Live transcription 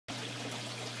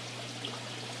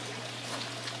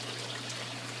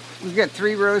we've got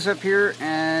 3 rows up here,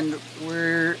 and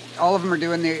all of them are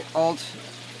doing the alt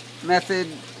method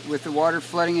with the water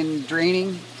flooding and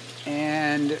draining.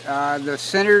 And the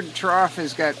centered trough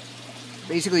has got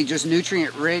basically just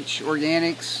nutrient-rich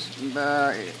organics,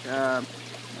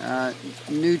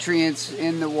 nutrients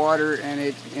in the water, and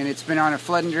it's been on a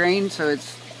flood and drain, so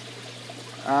it's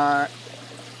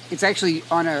actually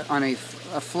on a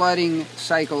flooding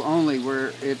cycle only,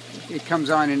 where it comes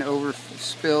on and over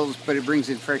spills, but it brings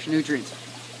in fresh nutrients.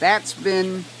 That's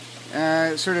been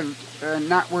sort of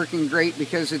not working great,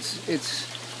 because it's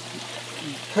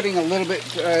putting a little bit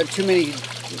too many,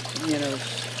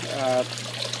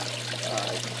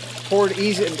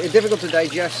 difficult to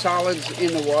digest solids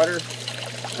in the water.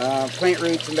 Plant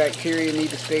roots and bacteria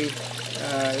need to stay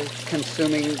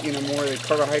consuming, more of the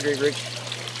carbohydrate-rich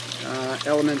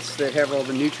elements that have all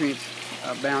the nutrients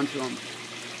bound to them.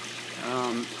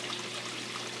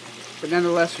 But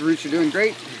nonetheless, the roots are doing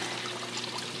great.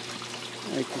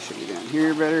 I can show you down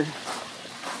here better.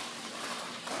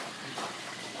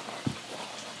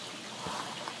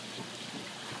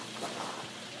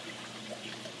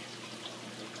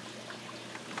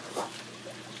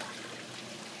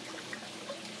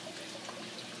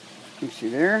 You see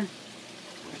there.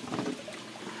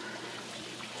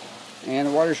 And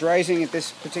the water's rising at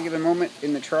this particular moment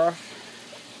in the trough.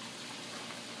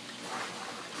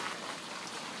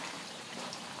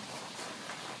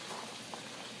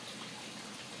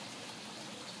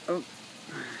 Oh,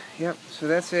 yep, so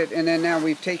that's it. And then now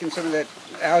we've taken some of that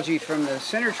algae from the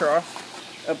center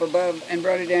trough up above and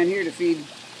brought it down here to feed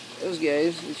those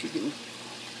guys, which you can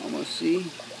almost see.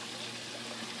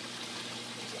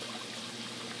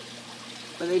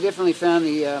 But they definitely found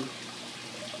the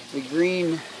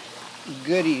green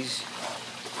goodies.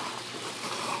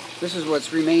 This is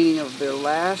what's remaining of their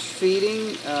last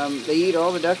feeding. They eat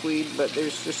all the duckweed, but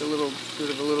there's just a little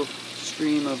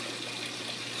stream of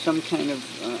some kind of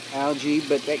algae,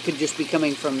 but that could just be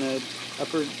coming from the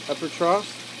upper trough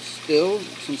still,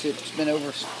 since it's been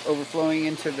overflowing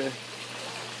into the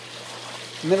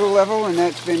middle level, and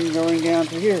that's been going down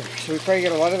to here. So we probably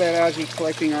got a lot of that algae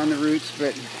collecting on the roots,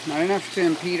 but not enough to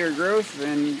impede our growth.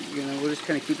 And we'll just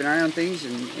kind of keep an eye on things,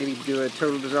 and maybe do a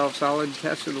total dissolved solid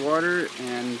test of the water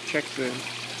and check the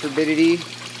turbidity,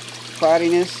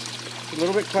 cloudiness. It's a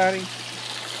little bit cloudy,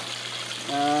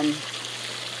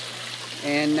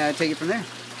 and take it from there.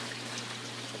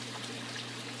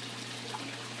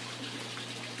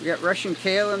 We got Russian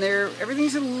kale in there.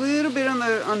 Everything's a little bit on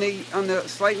the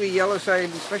slightly yellow side,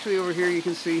 especially over here. You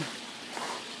can see a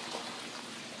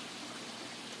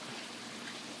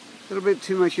little bit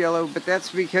too much yellow, but that's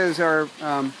because our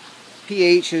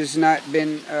pH has not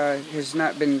been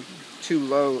too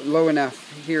low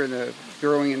enough here in the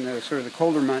growing in the sort of the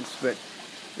colder months. But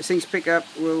as things pick up,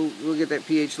 we'll get that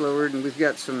pH lowered, and we've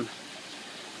got some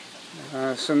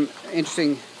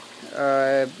interesting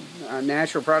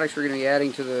natural products we're going to be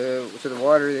adding to the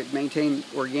water that maintain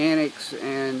organics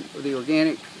and the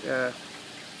organic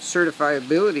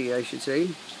certifiability, I should say,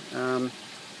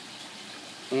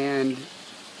 and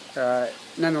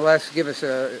nonetheless give us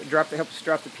help us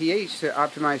drop the pH to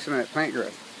optimize some of that plant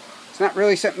growth. It's not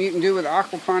really something you can do with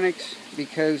aquaponics,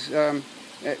 because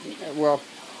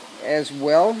as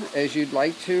well as you'd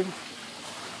like to.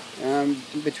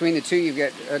 Between the two, you've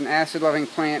got an acid-loving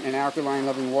plant and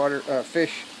alkaline-loving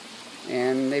fish,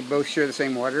 and they both share the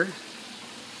same water.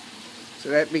 So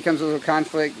that becomes a little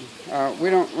conflict.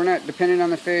 We're not dependent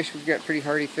on the fish. We've got pretty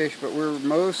hardy fish, but we're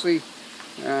mostly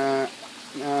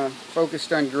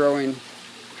focused on growing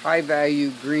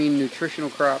high-value green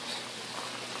nutritional crops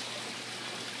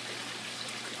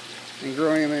and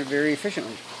growing them very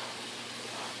efficiently.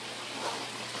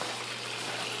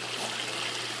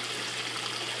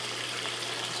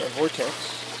 Our vortex,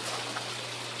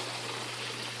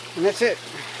 and that's it.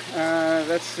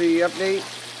 That's the update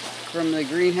from the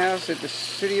greenhouse at the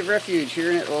City of Refuge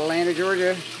here in Atlanta,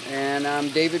 Georgia. And I'm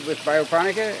David with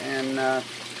Bioponica, and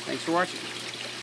thanks for watching.